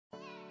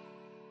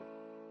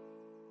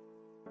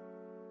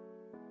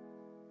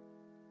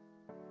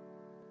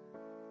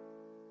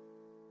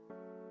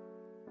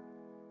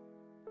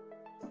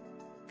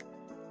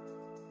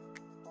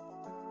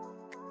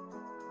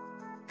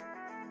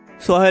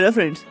So hello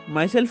friends,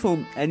 myself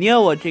Om and you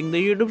are watching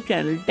the YouTube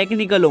channel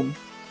Technical Om.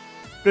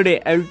 Today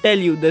I will tell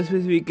you the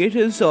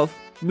specifications of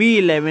Mi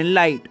 11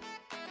 Lite.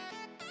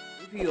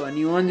 If you are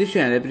new on this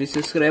channel, please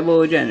subscribe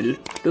our channel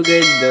to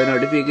get the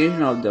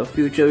notification of the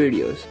future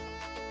videos.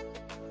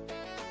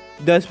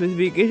 The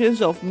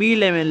specifications of Mi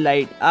 11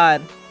 Lite are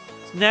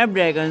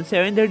Snapdragon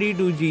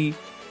 732G,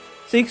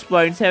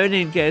 6.7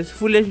 inches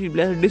Full HD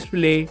Plus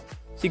display,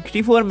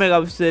 64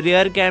 megapixel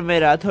rear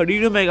camera,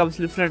 32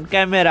 megapixel front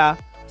camera,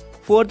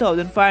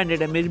 4500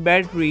 mAh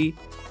battery,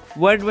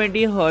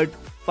 120Hz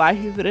fast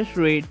refresh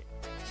rate,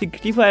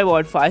 65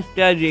 watt fast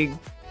charging,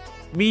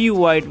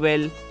 MIUI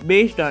 12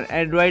 based on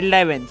Android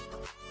 11.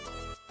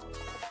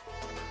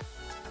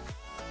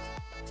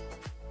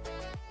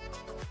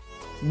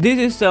 This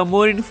is some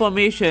more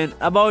information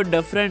about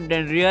the front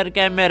and rear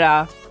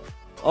camera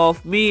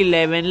of Mi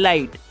 11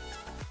 Lite.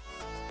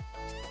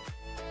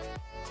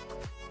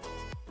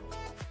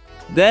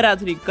 There are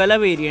 3 color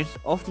variants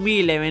of Mi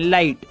 11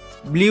 Lite: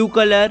 blue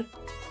color,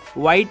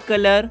 white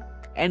color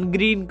and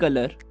green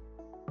color.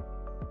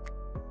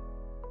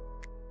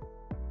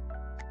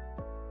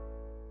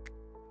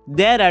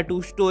 There are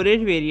 2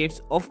 storage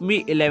variants of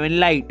Mi 11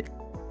 Lite: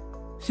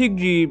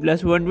 6GB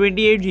plus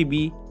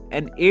 128GB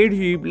and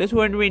 8GB plus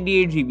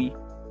 128GB.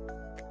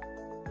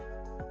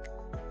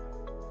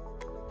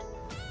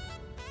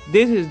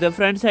 This is the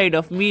front side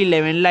of Mi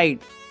 11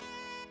 Lite.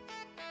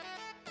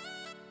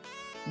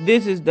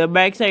 This is the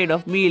back side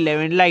of Mi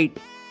 11 Lite.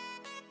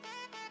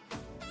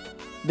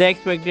 The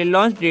expected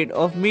launch date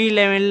of Mi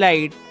 11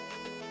 Lite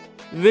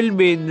will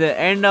be in the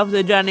end of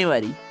the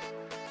January.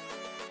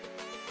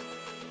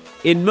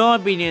 In my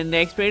opinion, the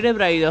expected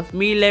price of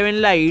Mi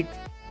 11 Lite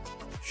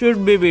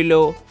should be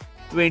below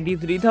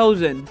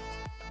 23,000.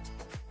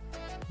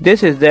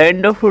 This is the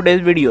end of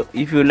today's video.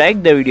 If you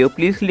like the video,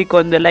 please click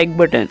on the like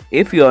button.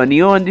 If you are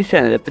new on this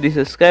channel, please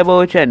subscribe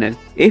our channel.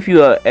 If you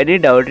have any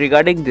doubt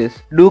regarding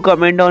this, do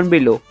comment down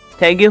below.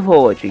 Thank you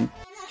for watching.